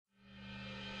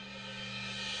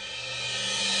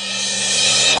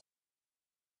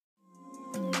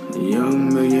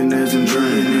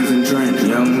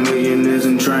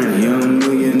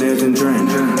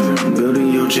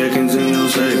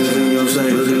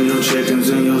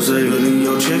and your savings and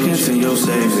your checkings and your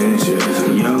savings.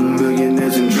 Young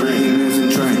millionaires in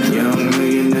training. Young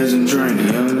millionaires in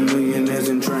training. Young millionaires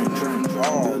in training.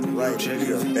 All right,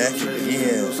 we are back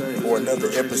again for another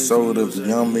episode of the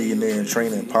Young Millionaire in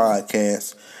Training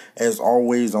podcast. As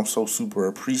always, I'm so super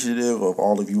appreciative of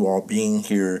all of you all being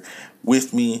here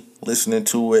with me, listening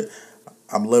to it.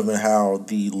 I'm loving how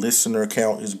the listener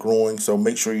count is growing, so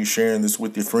make sure you're sharing this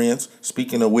with your friends.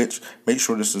 Speaking of which, make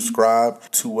sure to subscribe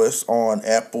to us on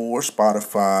Apple or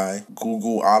Spotify,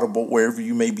 Google, Audible, wherever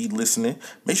you may be listening.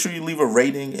 Make sure you leave a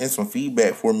rating and some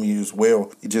feedback for me as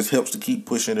well. It just helps to keep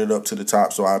pushing it up to the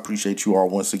top, so I appreciate you all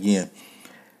once again.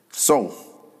 So,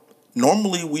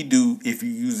 normally we do, if you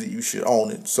use it, you should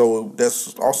own it. So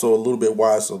that's also a little bit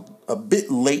why it's a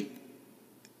bit late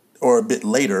or a bit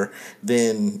later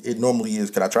than it normally is,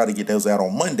 because I try to get those out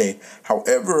on Monday.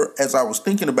 However, as I was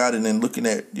thinking about it and looking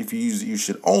at if you use it, you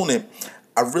should own it,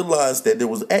 I realized that there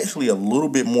was actually a little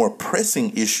bit more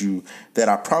pressing issue that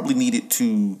I probably needed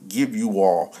to give you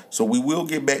all. So we will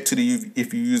get back to the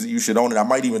if you use it, you should own it. I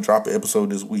might even drop an episode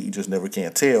this week. You just never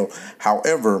can tell.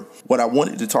 However, what I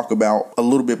wanted to talk about a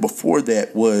little bit before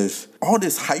that was all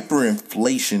this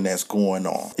hyperinflation that's going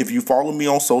on. If you follow me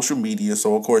on social media,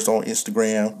 so of course on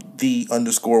Instagram,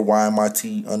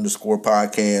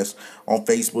 _YMIT_podcast, on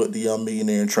Facebook, the Young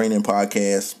Millionaire in Training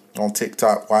podcast, on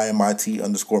TikTok,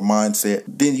 YMIT_mindset,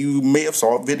 then you may have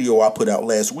saw a video I put out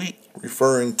last week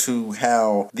referring to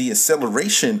how the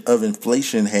acceleration of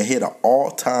inflation had hit an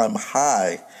all-time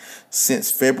high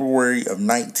since February of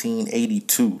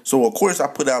 1982. So of course I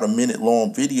put out a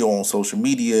minute-long video on social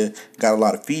media, got a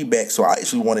lot of feedback, so I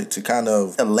actually wanted to kind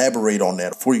of elaborate on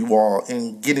that for you all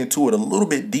and get into it a little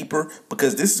bit deeper,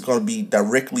 because this is going to be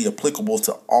directly applicable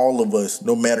to all of us,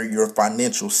 no matter your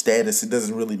financial status. It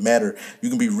doesn't really matter. You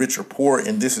can be rich or poor,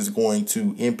 and this is going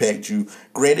to impact you.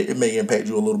 Granted, it may impact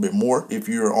you a little bit more if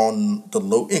you're on the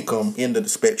low income end of the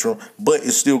spectrum, but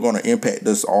it's still going to impact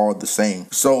us all the same.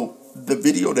 So the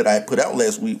video that I put out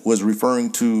last week was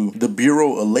referring to the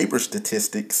Bureau of Labor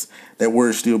Statistics. That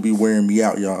word still be wearing me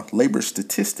out, y'all. Labor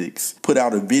Statistics put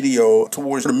out a video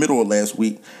towards the middle of last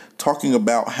week talking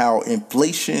about how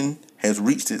inflation has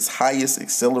reached its highest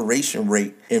acceleration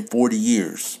rate in 40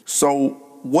 years. So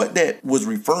what that was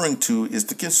referring to is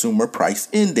the Consumer Price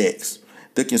Index.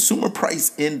 The Consumer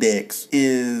Price Index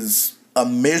is a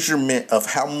measurement of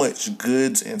how much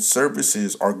goods and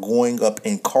services are going up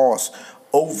in cost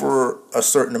over a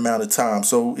certain amount of time.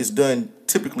 So it's done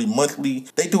typically monthly.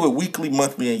 They do it weekly,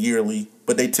 monthly, and yearly,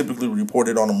 but they typically report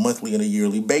it on a monthly and a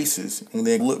yearly basis. And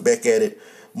then look back at it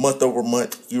month over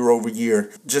month, year over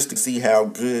year, just to see how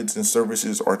goods and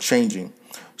services are changing.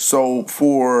 So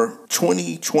for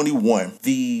 2021,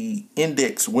 the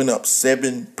index went up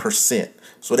 7%.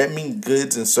 So that means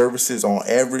goods and services on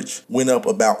average went up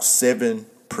about 7%.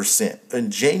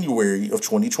 In January of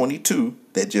 2022,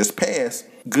 that just passed,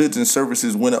 goods and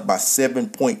services went up by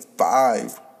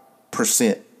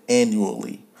 7.5%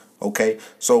 annually. Okay,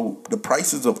 so the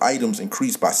prices of items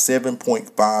increased by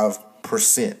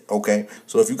 7.5%. Okay,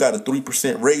 so if you got a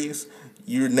 3% raise,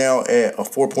 you're now at a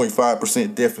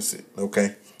 4.5% deficit.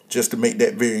 Okay, just to make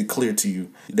that very clear to you,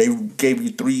 they gave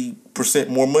you 3%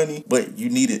 more money, but you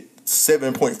needed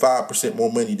 7.5%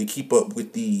 more money to keep up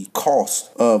with the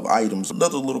cost of items.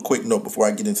 Another little quick note before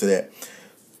I get into that.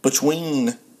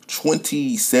 Between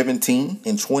 2017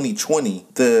 and 2020,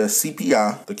 the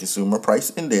CPI, the Consumer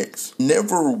Price Index,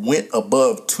 never went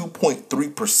above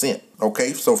 2.3%.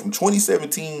 Okay, so from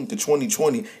 2017 to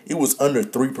 2020, it was under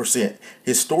 3%.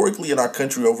 Historically in our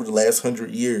country over the last 100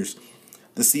 years,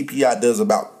 the CPI does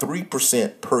about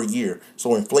 3% per year.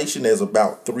 So inflation is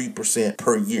about 3%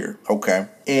 per year. Okay.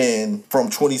 And from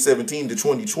 2017 to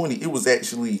 2020, it was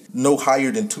actually no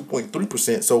higher than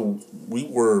 2.3%. So we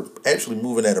were actually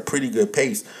moving at a pretty good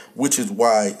pace, which is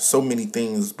why so many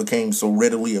things became so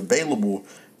readily available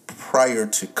prior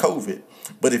to COVID.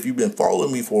 But if you've been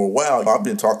following me for a while, I've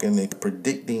been talking and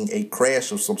predicting a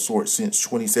crash of some sort since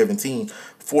 2017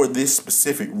 for this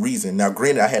specific reason. Now,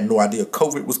 granted, I had no idea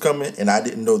COVID was coming, and I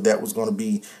didn't know that was going to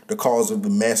be the cause of the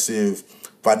massive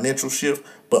financial shift.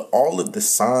 But all of the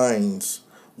signs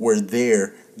were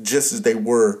there, just as they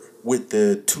were with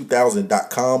the 2000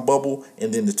 dot-com bubble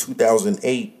and then the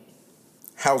 2008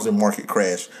 housing market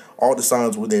crash. All the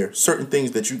signs were there. Certain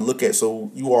things that you look at so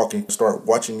you all can start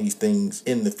watching these things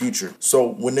in the future. So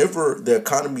whenever the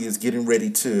economy is getting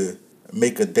ready to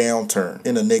make a downturn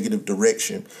in a negative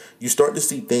direction, you start to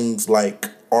see things like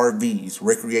RVs,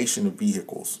 recreational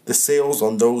vehicles. The sales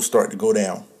on those start to go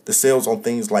down. The the sales on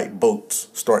things like boats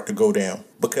start to go down,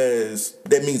 because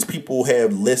that means people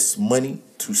have less money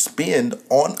to spend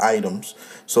on items.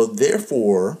 So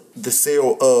therefore, the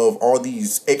sale of all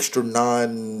these extra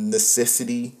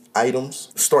non-necessity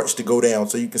items starts to go down.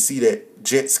 So you can see that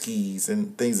jet skis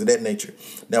and things of that nature.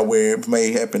 Now, where it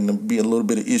may happen to be a little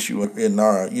bit of issue in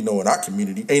our, in our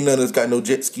community, ain't none of us got no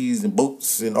jet skis and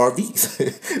boats and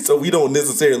RVs. So we don't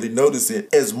necessarily notice it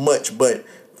as much, but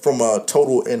from a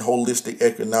total and holistic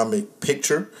economic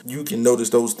picture, you can notice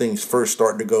those things first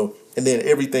start to go, and then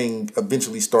everything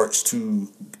eventually starts to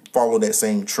follow that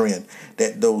same trend,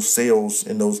 that those sales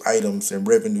and those items and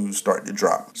revenues start to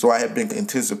drop. So I have been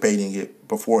anticipating it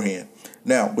beforehand.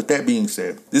 Now, with that being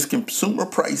said, this consumer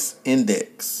price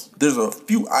index, there's a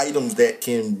few items that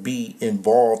can be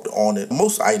involved on it.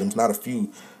 Most items, not a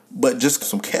few, but just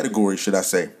some categories, should I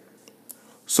say.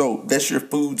 So that's your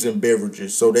foods and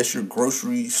beverages. So that's your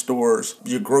grocery stores,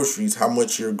 your groceries, how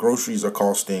much your groceries are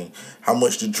costing, how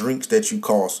much the drinks that you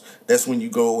cost. That's when you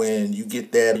go and you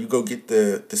get that. You go get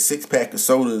the 6-pack of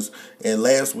sodas, and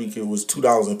last week it was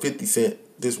 $2.50.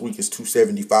 This week it's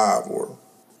 $2.75 or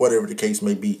whatever the case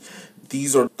may be.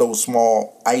 These are those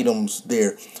small items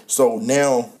there. So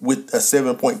now with a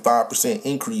 7.5%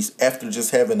 increase after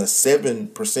just having a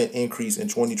 7% increase in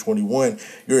 2021,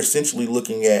 you're essentially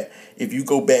looking at, if you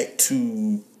go back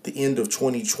to the end of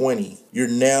 2020, you're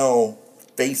now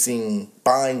facing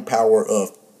buying power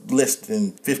of less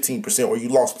than 15%, or you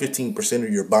lost 15%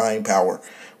 of your buying power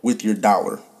with your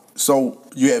dollar. So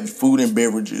you have food and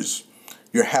beverages,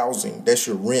 your housing, that's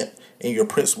your rent, and your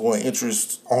principal and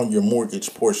interest on your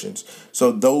mortgage portions.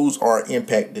 So those are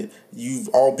impacted. You've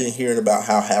all been hearing about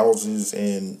how houses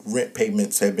and rent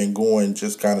payments have been going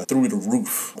just kind of through the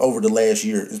roof over the last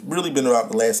year. It's really been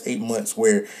about the last 8 months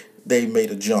where they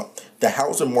made a jump. The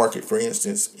housing market, for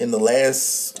instance, in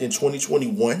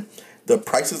 2021, the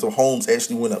prices of homes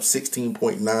actually went up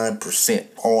 16.9%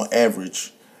 on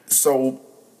average. So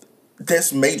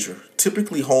that's major.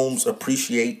 Typically, homes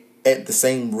appreciate at the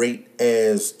same rate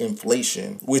as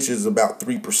inflation, which is about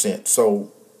 3%.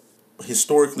 So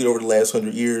historically, over the last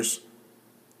 100 years,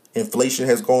 inflation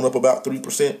has gone up about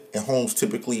 3%, and homes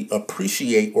typically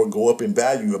appreciate or go up in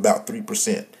value about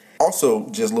 3%. Also,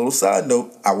 just a little side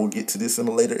note, I will get to this in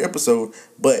a later episode,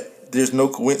 but there's no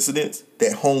coincidence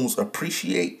that homes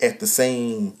appreciate at the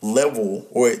same level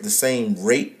or at the same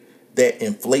rate that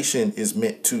inflation is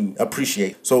meant to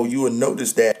appreciate. So you will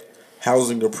notice that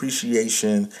housing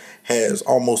appreciation has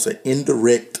almost an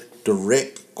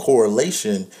direct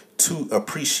correlation to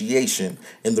appreciation.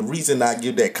 And the reason I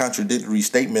give that contradictory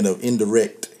statement of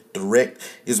direct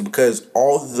is because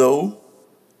although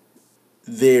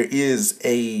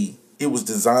it was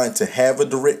designed to have a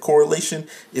direct correlation,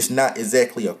 it's not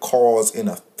exactly a cause and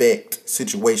effect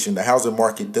situation. The housing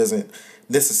market doesn't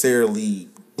necessarily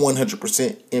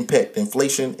 100% impact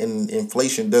inflation, and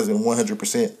inflation doesn't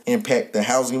 100% impact the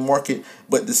housing market,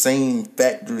 but the same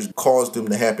factors caused them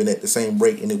to happen at the same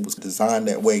rate, and it was designed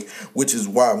that way, which is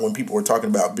why when people are talking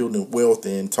about building wealth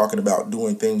and talking about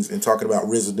doing things and talking about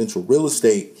residential real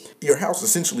estate, your house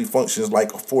essentially functions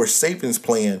like a forced savings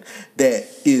plan that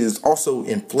is also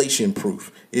inflation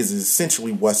proof, is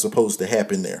essentially what's supposed to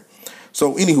happen there.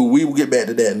 So anywho, we will get back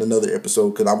to that in another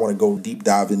episode because I want to go deep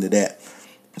dive into that.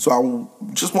 So I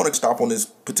just want to stop on this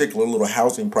particular little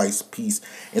housing price piece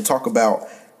and talk about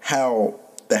how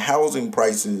the housing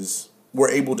prices were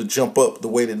able to jump up the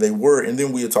way that they were, and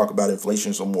then we'll talk about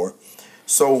inflation some more.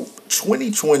 So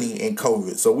 2020 and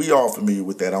COVID, so we all familiar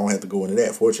with that. I don't have to go into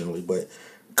that, fortunately, but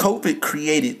COVID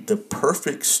created the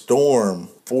perfect storm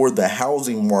for the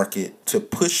housing market to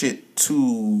push it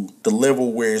to the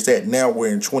level where it's at now,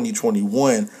 where in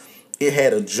 2021, it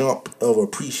had a jump of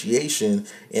appreciation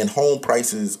in home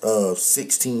prices of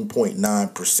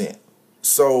 16.9%.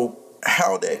 So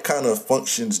how that kind of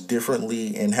functions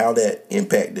differently and how that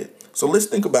impacted. So let's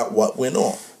think about what went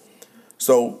on.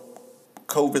 So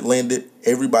COVID landed,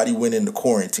 everybody went into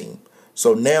quarantine.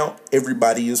 So now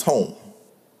everybody is home.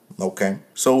 Okay.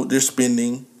 So they're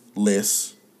spending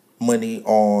less money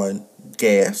on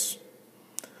gas,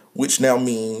 which now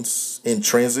means in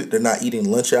transit, they're not eating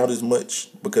lunch out as much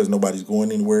because nobody's going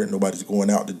anywhere. Nobody's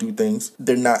going out to do things.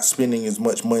 They're not spending as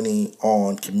much money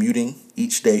on commuting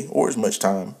each day or as much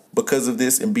time. Because of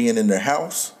this and being in their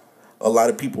house, a lot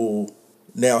of people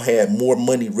now had more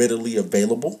money readily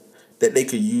available that they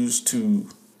could use to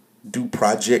do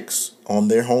projects on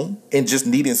their home and just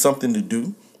needing something to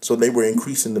do. So they were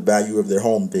increasing the value of their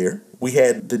home there. We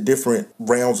had the different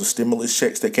rounds of stimulus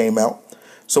checks that came out.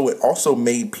 So it also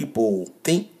made people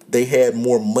think they had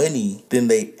more money than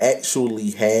they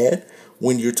actually had,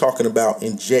 when you're talking about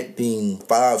injecting $5,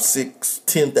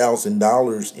 $6,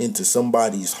 $10,000 into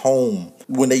somebody's home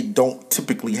when they don't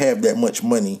typically have that much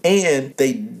money, and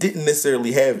they didn't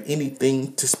necessarily have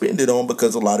anything to spend it on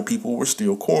because a lot of people were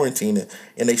still quarantining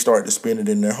and they started to spend it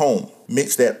in their home.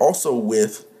 Mix that also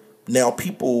with now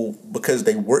people, because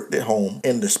they worked at home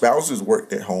and their spouses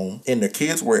worked at home and their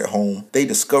kids were at home, they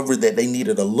discovered that they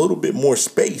needed a little bit more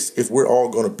space if we're all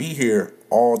going to be here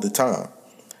all the time,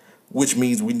 which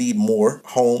means we need more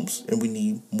homes and we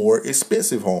need more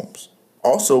expensive homes.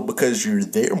 Also, because you're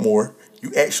there more,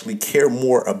 you actually care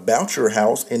more about your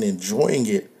house and enjoying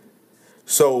it.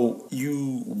 So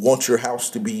you want your house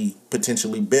to be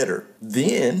potentially better.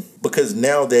 Then, because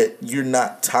now that you're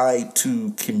not tied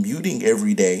to commuting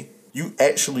every day, you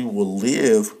actually will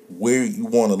live where you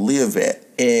want to live at.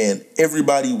 And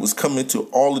everybody was coming to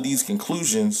all of these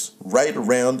conclusions right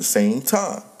around the same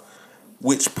time,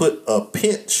 which put a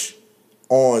pinch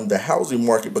on the housing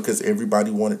market because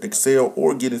everybody wanted to sell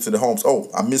or get into the homes. Oh,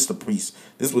 I missed the piece.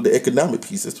 This was the economic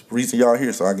piece. That's the reason y'all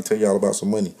here, so I can tell y'all about some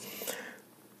money.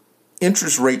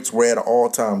 Interest rates were at an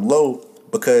all-time low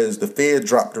because the Fed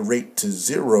dropped the rate to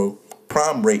 0,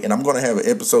 prime rate, and I'm going to have an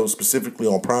episode specifically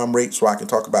on prime rate so I can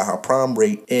talk about how prime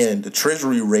rate and the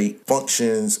treasury rate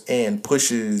functions and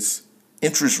pushes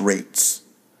interest rates.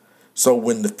 So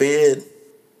when the Fed,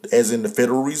 as in the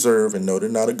Federal Reserve, and no, they're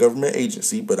not a government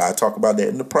agency, but I talk about that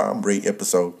in the prime rate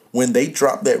episode, when they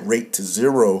dropped that rate to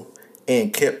 0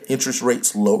 and kept interest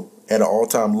rates low, at an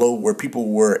all-time low, where people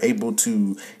were able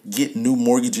to get new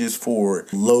mortgages for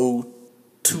low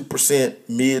 2%,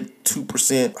 mid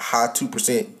 2%, high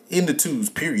 2%, in the twos,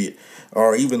 period,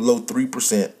 or even low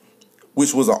 3%,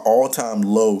 which was an all-time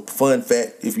low. Fun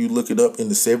fact, if you look it up, in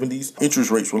the 70s,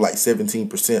 interest rates were like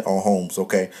 17% on homes,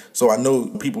 okay? So I know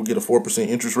people get a 4%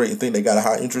 interest rate and think they got a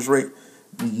high interest rate.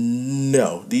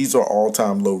 No, these are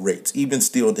all-time low rates, even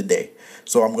still today.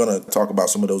 So I'm going to talk about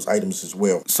some of those items as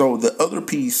well. So the other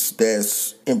piece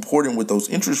that's important with those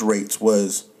interest rates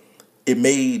was it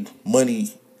made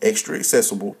money extra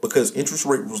accessible because interest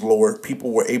rate was lower.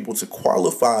 People were able to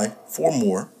qualify for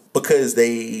more because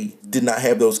they did not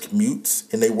have those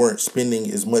commutes and they weren't spending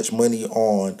as much money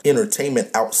on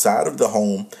entertainment outside of the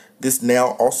home. This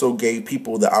now also gave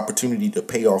people the opportunity to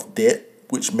pay off debt,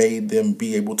 which made them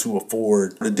be able to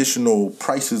afford additional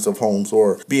prices of homes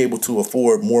or be able to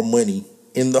afford more money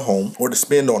in the home or to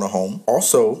spend on a home.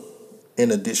 Also,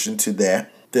 in addition to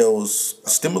that, those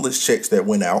stimulus checks that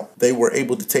went out, they were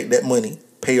able to take that money,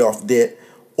 pay off debt,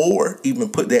 or even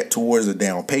put that towards a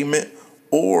down payment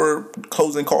or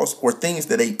closing costs or things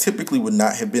that they typically would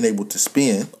not have been able to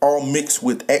spend, all mixed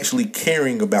with actually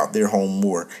caring about their home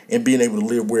more and being able to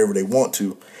live wherever they want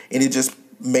to. And it just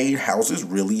made houses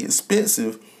really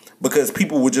expensive because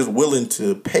people were just willing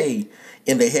to pay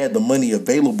and they had the money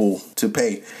available to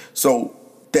pay. So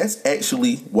that's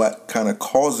actually what kind of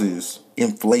causes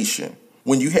inflation.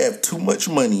 When you have too much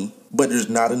money, but there's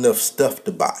not enough stuff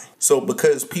to buy. So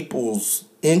because people's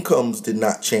incomes did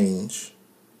not change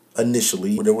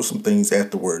initially, there were some things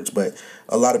afterwards, but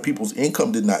a lot of people's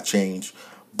income did not change,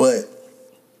 but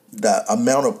the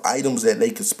amount of items that they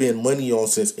could spend money on,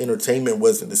 since entertainment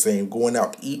wasn't the same, going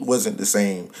out to eat wasn't the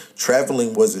same,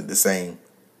 traveling wasn't the same.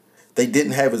 They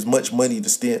didn't have as much money to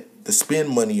spend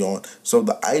money on. So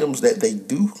the items that they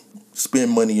do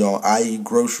spend money on, i.e.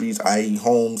 groceries, i.e.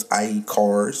 homes, i.e.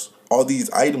 cars, all these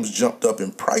items jumped up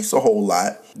in price a whole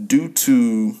lot due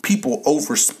to people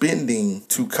overspending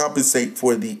to compensate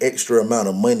for the extra amount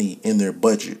of money in their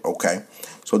budget, okay?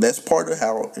 So that's part of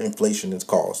how inflation is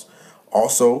caused.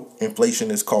 Also,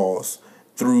 inflation is caused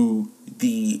through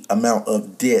the amount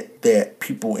of debt that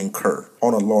people incur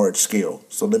on a large scale.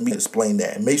 So let me explain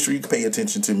that. And make sure you pay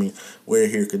attention to me where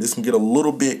here, because this can get a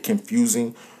little bit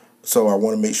confusing. So I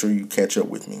want to make sure you catch up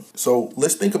with me. So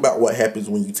let's think about what happens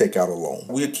when you take out a loan.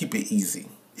 We'll keep it easy.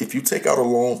 If you take out a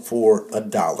loan for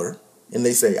 $1 and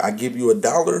they say, I give you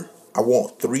 $1, I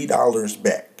want $3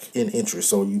 back in interest.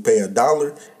 So you pay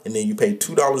 $1 and then you pay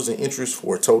 $2 in interest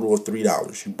for a total of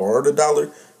 $3. You borrowed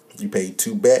 $1, you paid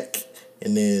 $2 back,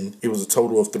 and then it was a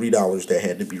total of $3 that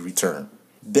had to be returned.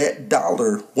 That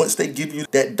dollar, once they give you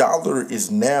that dollar, is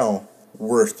now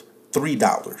worth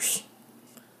 $3.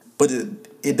 But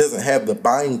it doesn't have the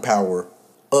buying power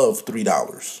of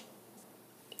 $3.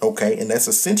 Okay, and that's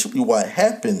essentially what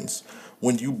happens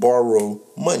when you borrow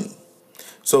money.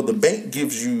 So the bank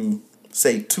gives you,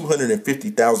 say,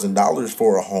 $250,000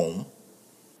 for a home,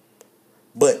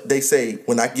 but they say,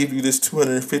 when I give you this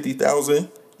 $250,000,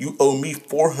 you owe me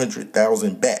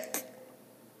 $400,000 back.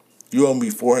 You owe me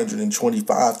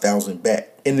 $425,000 back.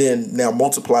 And then now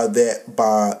multiply that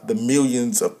by the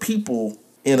millions of people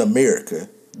in America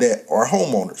that are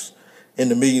homeowners,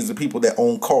 and the millions of people that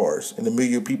own cars, and the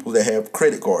million of people that have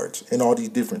credit cards, and all these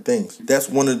different things. That's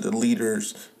one of the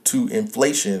leaders to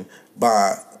inflation,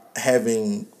 by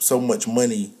having so much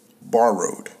money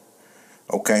borrowed.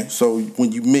 Okay, so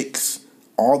when you mix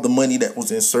all the money that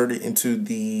was inserted into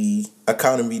the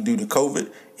economy due to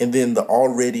COVID, and then the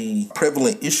already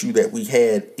prevalent issue that we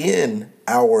had in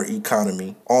our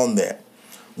economy on that.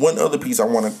 One other piece I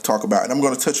want to talk about, and I'm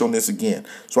going to touch on this again.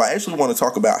 So I actually want to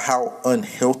talk about how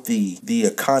unhealthy the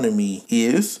economy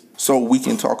is, so we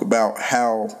can talk about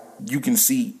how you can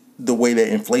see the way that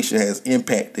inflation has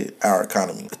impacted our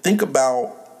economy. Think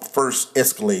about first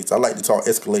Escalades. I like to talk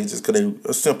Escalades just because they're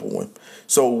a simple one.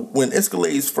 So when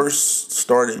Escalades first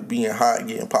started being hot,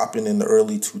 getting popping in the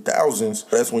early 2000s,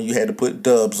 that's when you had to put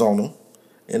dubs on them.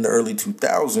 In the early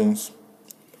 2000s,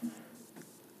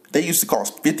 they used to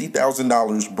cost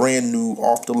 $50,000 brand new,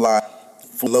 off the lot,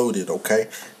 loaded, okay?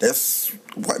 That's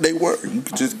what they were. You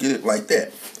could just get it like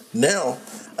that. Now,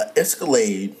 an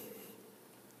Escalade,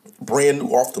 brand new,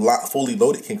 off the lot, fully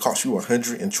loaded, can cost you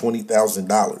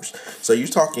 $120,000. So you're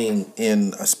talking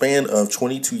in a span of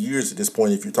 22 years at this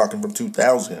point. If you're talking from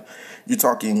 2000, you're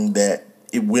talking that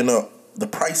it went up. The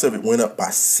price of it went up by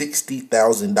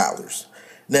 $60,000.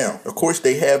 Now, of course,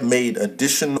 they have made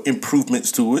additional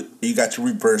improvements to it. You got your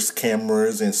reverse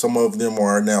cameras, and some of them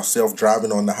are now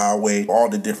self-driving on the highway. All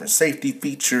the different safety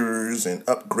features, and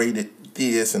upgraded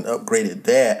this and upgraded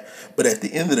that. But at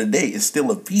the end of the day, it's still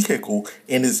a vehicle,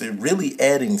 and is it really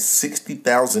adding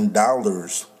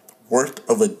 $60,000 worth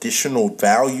of additional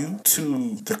value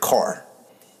to the car?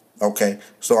 Okay,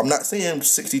 so I'm not saying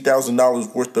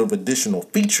 $60,000 worth of additional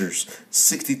features,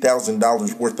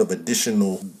 $60,000 worth of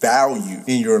additional value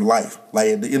in your life. Like,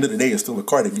 at the end of the day, it's still a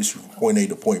car that gets you from point A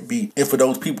to point B. And for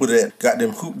those people that got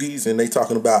them hoopties and they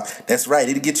talking about, that's right,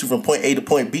 it'll get you from point A to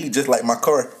point B just like my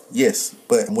car. Yes,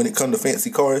 but when it comes to fancy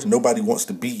cars, nobody wants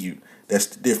to be you. That's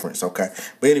the difference, okay?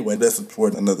 But anyway, that's for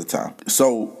another time.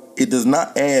 So it does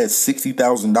not add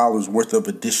 $60,000 worth of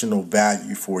additional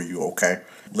value for you, okay?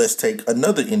 Let's take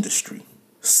another industry,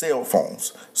 cell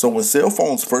phones. So when cell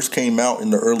phones first came out in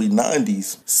the early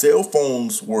 90s, cell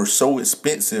phones were so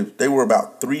expensive, they were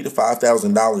about $3,000 to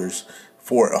 $5,000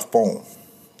 for a phone.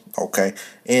 Okay,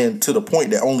 and to the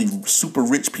point that only super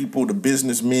rich people, the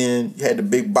businessmen, you had the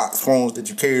big box phones that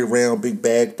you carried around, big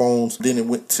bag phones. Then it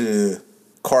went to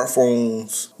car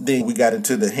phones. Then we got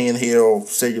into the handheld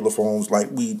cellular phones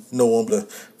like we know them, the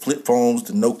flip phones,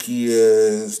 the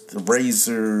Nokias, the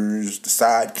Razors, the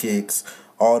Sidekicks,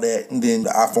 all that. And then the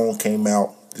iPhone came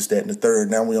out, this, that, and the third.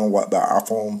 Now we on what, about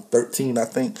iPhone 13, I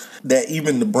think. That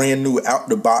even the brand new out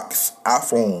the box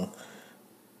iPhone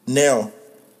now,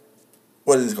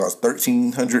 what does it cost?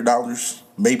 $1,300,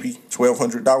 maybe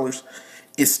 $1,200.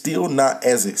 It's still not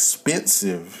as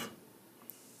expensive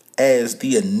as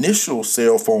the initial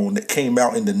cell phone that came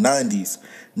out in the 90s,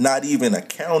 not even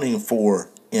accounting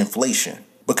for inflation.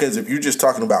 Because if you're just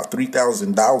talking about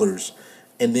 $3,000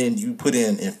 and then you put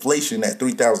in inflation, that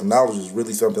 $3,000 is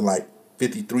really something like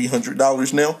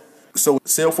 $5,300 now. So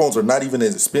cell phones are not even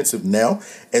as expensive now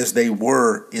as they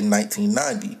were in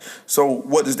 1990. So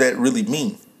what does that really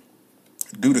mean?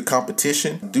 Due to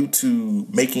competition, due to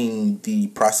making the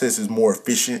processes more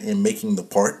efficient in making the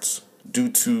parts, due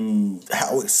to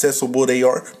how accessible they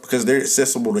are, because they're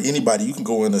accessible to anybody. You can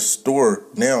go in a store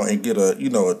now and get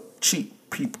a cheap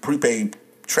prepaid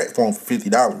track phone for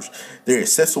 $50. They're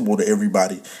accessible to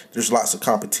everybody. There's lots of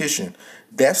competition.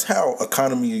 That's how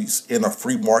economies in a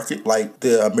free market like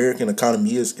the American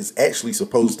economy is actually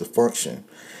supposed to function.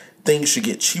 Things should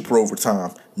get cheaper over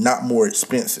time, not more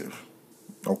expensive.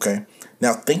 Okay?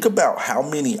 Now think about how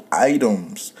many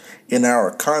items in our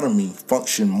economy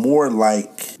function more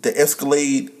like the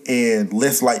Escalade and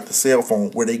less like the cell phone,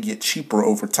 where they get cheaper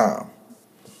over time.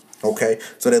 Okay,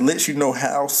 so that lets you know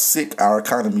how sick our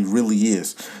economy really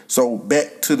is. So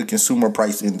back to the consumer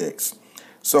price index.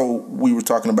 So we were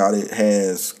talking about it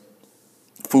has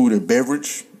food and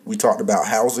beverage. We talked about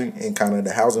housing and kind of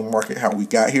the housing market, how we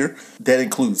got here. That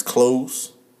includes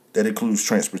clothes. That includes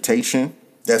transportation.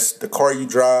 That's the car you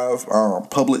drive,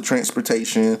 public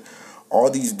transportation,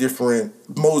 all these different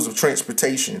modes of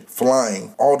transportation,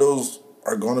 flying. All those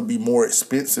are going to be more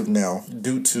expensive now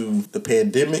due to the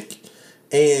pandemic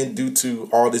and due to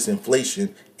all this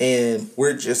inflation. And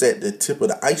we're just at the tip of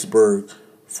the iceberg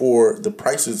for the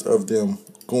prices of them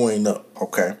going up.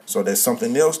 Okay, so that's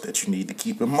something else that you need to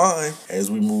keep in mind as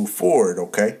we move forward.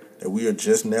 Okay, that we are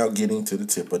just now getting to the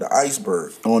tip of the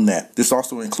iceberg on that. This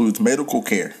also includes medical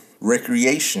care,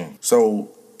 recreation.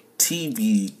 So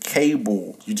TV,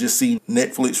 cable, you just see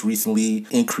Netflix recently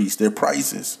increase their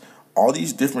prices. All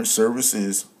these different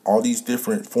services, all these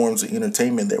different forms of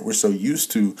entertainment that we're so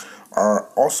used to are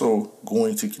also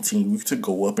going to continue to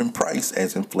go up in price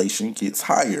as inflation gets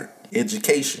higher.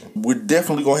 Education. We're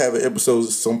definitely going to have an episode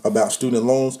about student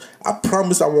loans. I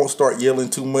promise I won't start yelling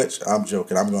too much. I'm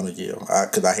joking. I'm going to yell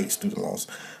because I hate student loans.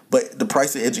 But the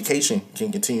price of education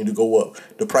can continue to go up.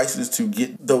 The prices to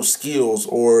get those skills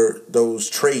or those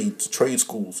trade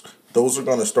schools, those are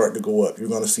going to start to go up. You're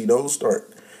going to see those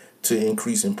start to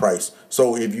increase in price.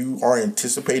 So if you are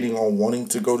anticipating on wanting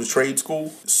to go to trade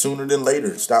school, sooner than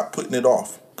later, stop putting it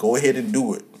off. Go ahead and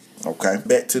do it. Okay.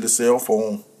 Back to the cell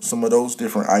phone, some of those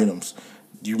different items.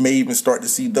 You may even start to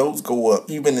see those go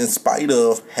up, even in spite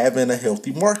of having a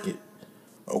healthy market.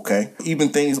 Okay. Even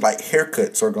things like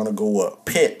haircuts are going to go up.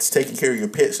 Pets, taking care of your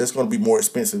pets, that's going to be more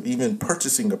expensive. Even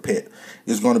purchasing a pet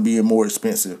is going to be more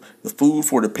expensive. The food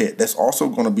for the pet, that's also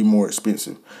going to be more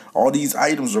expensive. All these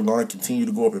items are going to continue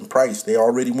to go up in price. They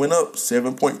already went up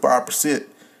 7.5%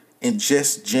 in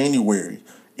just January.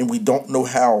 And we don't know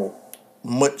how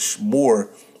much more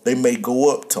they may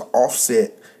go up to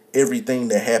offset everything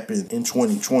that happened in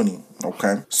 2020.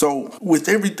 Okay. So with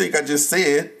everything I just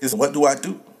said, is what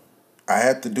do? I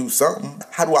have to do something.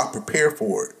 How do I prepare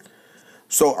for it?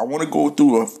 So I want to go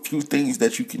through a few things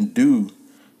that you can do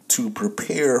to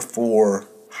prepare for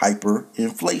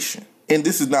hyperinflation. And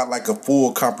this is not like a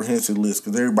full comprehensive list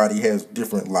because everybody has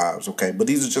different lives, okay? But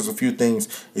these are just a few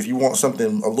things. If you want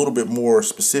something a little bit more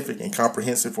specific and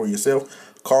comprehensive for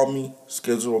yourself, call me,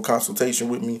 schedule a consultation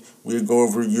with me. We'll go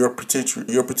over your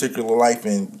particular life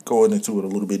and go into it a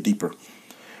little bit deeper.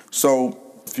 So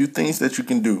a few things that you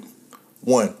can do.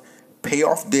 1, pay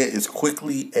off debt as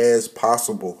quickly as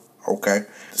possible, okay?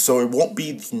 So it won't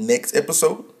be the next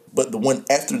episode, but the one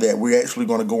after that, we're actually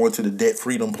going to go into the debt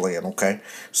freedom plan, okay?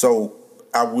 So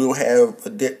I will have a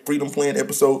debt freedom plan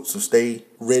episode, so stay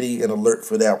ready and alert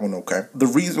for that one, okay? The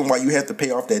reason why you have to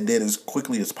pay off that debt as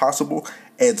quickly as possible,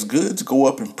 as goods go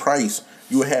up in price,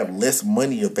 you will have less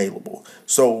money available.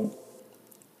 So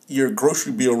your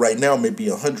grocery bill right now may be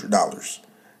 $100,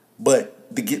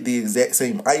 but to get the exact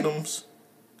same items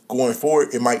going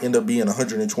forward, it might end up being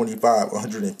 $125,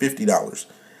 $150.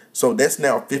 So that's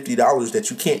now $50 that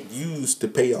you can't use to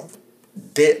pay off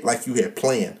debt like you had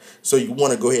planned. So you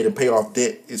want to go ahead and pay off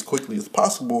debt as quickly as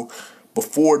possible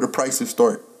before the prices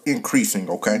start increasing,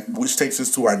 okay? Which takes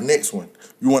us to our next one.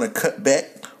 You want to cut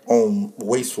back on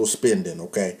wasteful spending,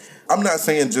 okay? I'm not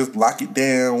saying just lock it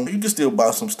down. You can still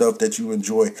buy some stuff that you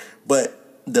enjoy,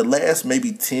 but the last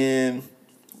maybe 10,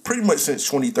 pretty much since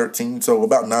 2013, so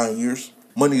about 9 years,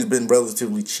 money's been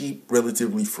relatively cheap,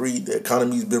 relatively free. The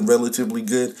economy's been relatively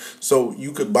good. So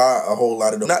you could buy a whole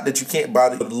lot of them. Not that you can't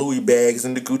buy the Louis bags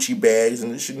and the Gucci bags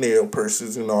and the Chanel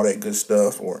purses and all that good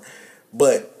stuff,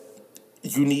 but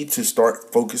you need to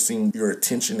start focusing your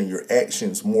attention and your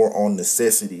actions more on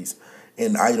necessities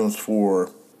and items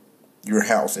for your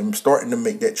house and starting to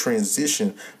make that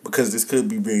transition because this could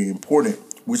be very important,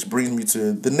 which brings me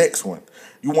to the next one.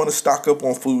 You want to stock up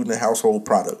on food and household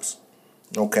products.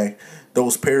 Okay,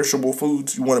 those perishable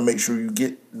foods, you want to make sure you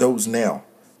get those now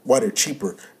while they're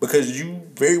cheaper because you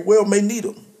very well may need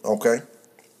them. Okay,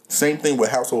 same thing with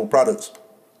household products.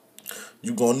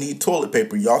 You're going to need toilet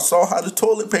paper. Y'all saw how the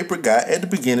toilet paper got at the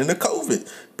beginning of COVID.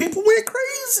 People went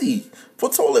crazy for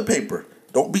toilet paper.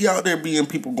 Don't be out there being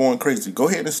people going crazy. Go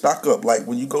ahead and stock up. Like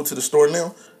when you go to the store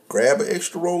now, grab an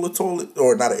extra roll of toilet,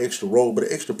 or not an extra roll, but an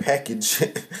extra package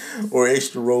or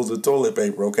extra rolls of toilet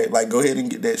paper, okay? Like, go ahead and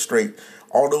get that straight.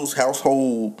 All those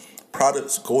household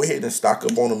products, go ahead and stock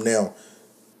up on them now.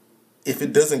 If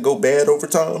it doesn't go bad over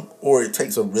time, or it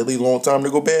takes a really long time to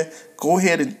go bad, go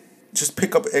ahead and just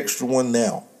pick up an extra one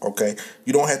now, okay?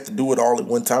 You don't have to do it all at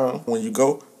one time. When you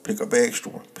go, pick up an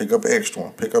extra one, pick up an extra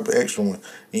one, pick up an extra one.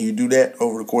 And you do that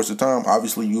over the course of time,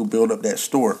 obviously you'll build up that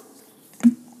store.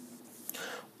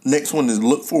 Next one is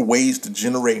look for ways to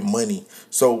generate money.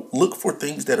 So look for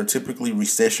things that are typically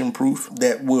recession proof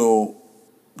that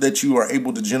you are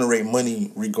able to generate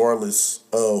money regardless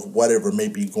of whatever may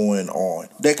be going on.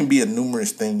 That can be a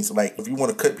numerous things. Like if you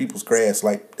want to cut people's grass,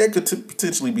 like that could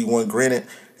potentially be one. Granted,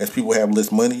 as people have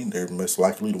less money, they're most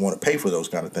likely to want to pay for those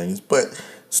kind of things. But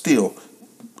still,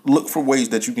 look for ways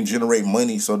that you can generate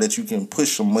money so that you can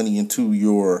push some money into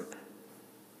your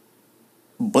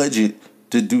budget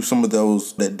to do some of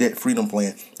that debt freedom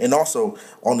plan. And also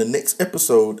on the next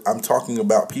episode, I'm talking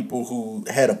about people who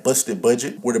had a busted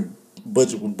budget where the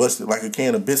budget was busted like a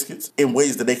can of biscuits in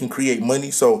ways that they can create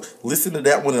money. So listen to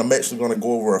that one. I'm actually going to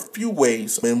go over a few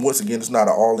ways. And once again, it's not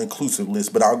an all-inclusive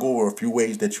list, but I'll go over a few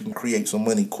ways that you can create some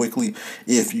money quickly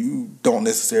if you don't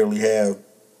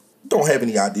have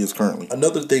any ideas currently.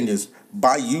 Another thing is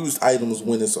buy used items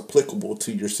when it's applicable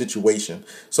to your situation.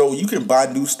 So you can buy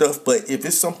new stuff, but if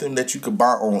it's something that you could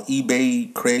buy on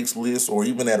eBay, Craigslist, or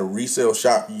even at a resale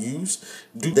shop used,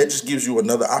 that just gives you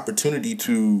another opportunity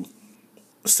to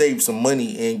save some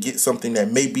money and get something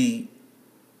that may be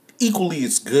equally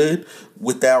as good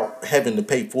without having to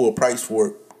pay full price for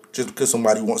it just because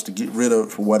somebody wants to get rid of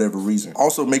it for whatever reason.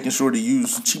 Also, making sure to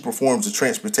use cheaper forms of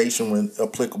transportation when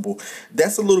applicable.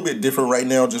 That's a little bit different right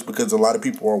now just because a lot of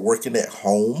people are working at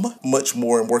home much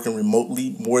more and working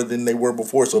remotely more than they were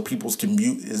before. So people's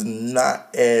commute is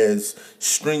not as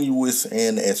strenuous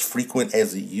and as frequent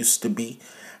as it used to be.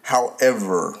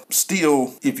 However,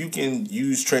 still, if you can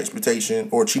use transportation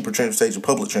or cheaper transportation,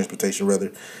 public transportation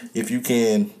rather, if you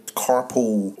can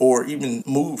carpool or even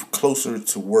move closer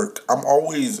to work. I'm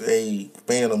always a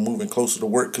fan of moving closer to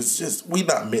work because we're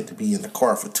not meant to be in the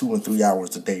car for 2 and 3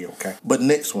 hours a day, okay? But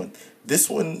next one. This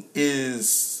one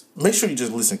is, make sure you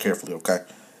just listen carefully, okay?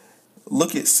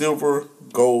 Look at silver,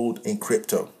 gold, and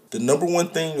crypto. The number one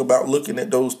thing about looking at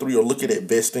those three or looking at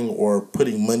investing or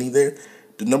putting money there,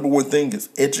 the number one thing is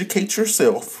educate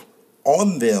yourself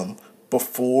on them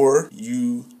before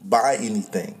you buy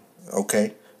anything,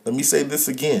 okay? Let me say this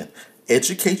again.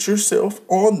 Educate yourself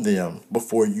on them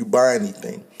before you buy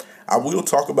anything. I will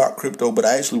talk about crypto, but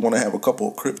I actually want to have a couple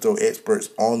of crypto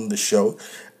experts on the show.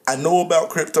 I know about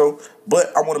crypto, but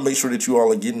I want to make sure that you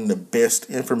all are getting the best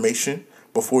information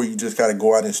before you just got to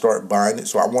go out and start buying it.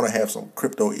 So I want to have some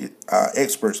crypto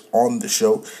experts on the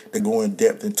show that go in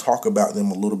depth and talk about them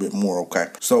a little bit more, okay?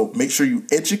 So make sure you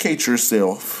educate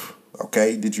yourself,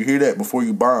 okay? Did you hear that? Before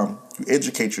you buy them, you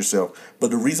educate yourself.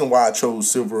 But the reason why I chose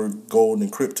silver, gold,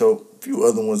 and crypto, a few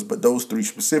other ones, but those three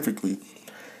specifically,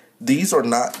 these are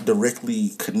not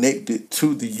directly connected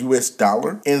to the U.S.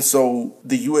 dollar. And so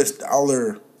the U.S.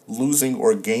 dollar losing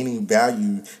or gaining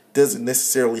value doesn't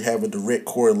necessarily have a direct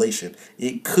correlation.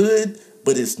 It could,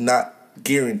 but it's not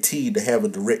guaranteed to have a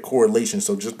direct correlation.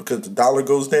 So just because the dollar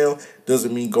goes down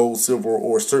doesn't mean gold, silver,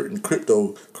 or certain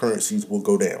cryptocurrencies will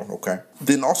go down, okay?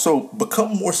 Then also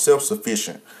become more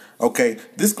self-sufficient, okay?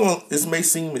 This may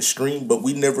seem extreme, but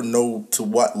we never know to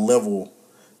what level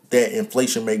that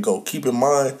inflation may go. Keep in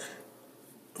mind,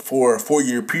 for a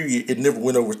 4-year period, it never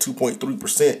went over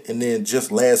 2.3%. And then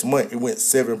just last month, it went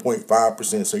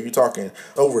 7.5%. So you're talking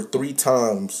over 3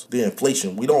 times the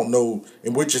inflation. We don't know,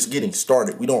 and we're just getting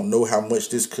started. We don't know how much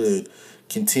this could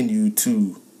continue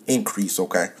to increase,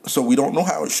 okay? So we don't know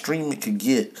how extreme it could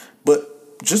get,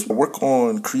 but just work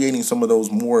on creating some of those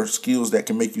more skills that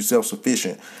can make you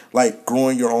self-sufficient, like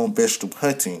growing your own vegetable,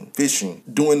 hunting, fishing,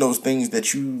 doing those things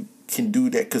that you can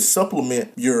do that could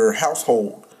supplement your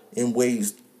household in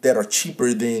ways that are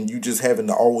cheaper than you just having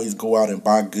to always go out and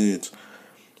buy goods.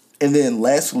 And then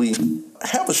lastly,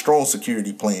 have a strong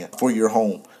security plan for your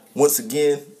home. Once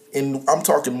again, and I'm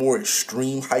talking more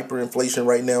extreme hyperinflation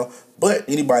right now, but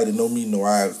anybody that know me know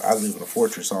I live in a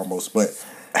fortress almost, but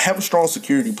have a strong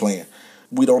security plan.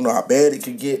 We don't know how bad it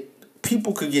could get.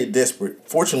 People could get desperate.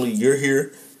 Fortunately, you're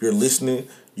here, you're listening,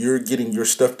 you're getting your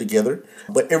stuff together,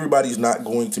 but everybody's not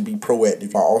going to be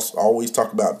proactive. I also always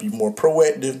talk about be more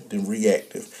proactive than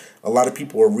reactive. A lot of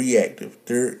people are reactive.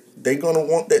 They're going to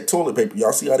want that toilet paper.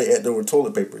 Y'all see how they act over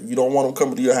toilet paper. You don't want them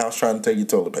coming to your house trying to take your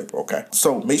toilet paper, okay?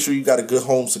 So make sure you got a good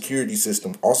home security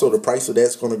system. Also, the price of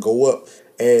that's going to go up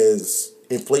as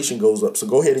inflation goes up. So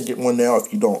go ahead and get one now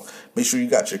if you don't. Make sure you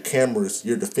got your cameras,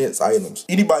 your defense items.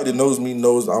 Anybody that knows me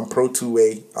knows I'm pro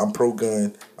 2A. I'm pro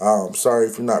gun. Sorry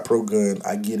if you're not pro gun.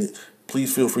 I get it.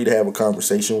 Please feel free to have a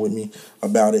conversation with me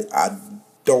about it. I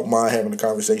don't mind having a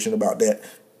conversation about that.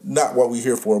 Not what we're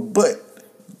here for, but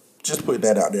just putting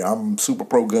that out there. I'm super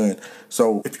pro gun.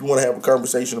 So if you want to have a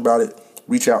conversation about it,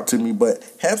 reach out to me, but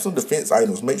have some defense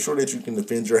items. Make sure that you can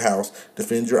defend your house,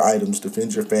 defend your items,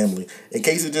 defend your family in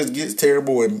case it just gets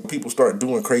terrible and people start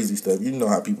doing crazy stuff. You know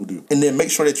how people do. And then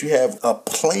make sure that you have a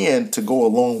plan to go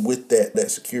along with that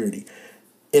security,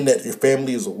 and that your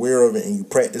family is aware of it and you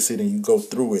practice it and you go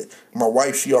through it. My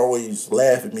wife, she always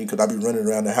laugh at me because I be running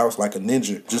around the house like a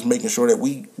ninja, just making sure that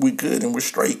we good and we're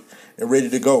straight and ready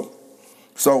to go.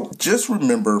 So just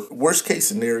remember, worst case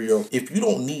scenario, if you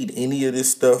don't need any of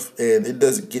this stuff and it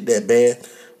doesn't get that bad,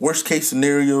 worst case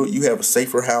scenario, you have a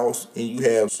safer house and you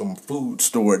have some food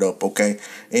stored up, okay?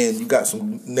 And you got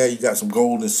some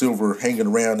gold and silver hanging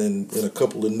around in a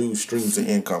couple of new streams of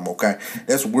income, okay?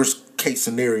 That's worst case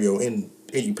scenario, and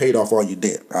you paid off all your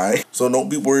debt, all right? So don't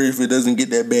be worried if it doesn't get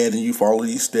that bad and you follow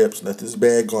these steps. Nothing's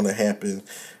bad going to happen,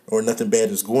 or nothing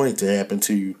bad is going to happen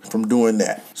to you from doing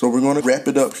that. So we're going to wrap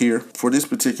it up here for this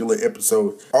particular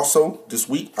episode. Also, this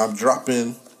week, I'm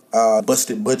dropping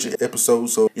busted budget episode.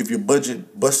 So if your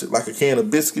budget busted like a can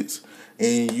of biscuits,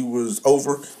 and you was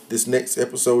over, this next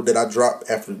episode that I drop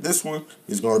after this one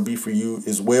is going to be for you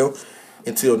as well.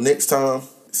 Until next time,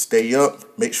 stay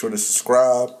up. Make sure to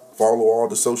subscribe. Follow all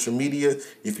the social media.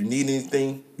 If you need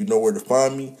anything, you know where to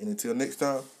find me. And until next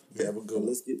time, you have a good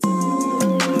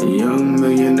one. Young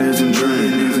millionaire.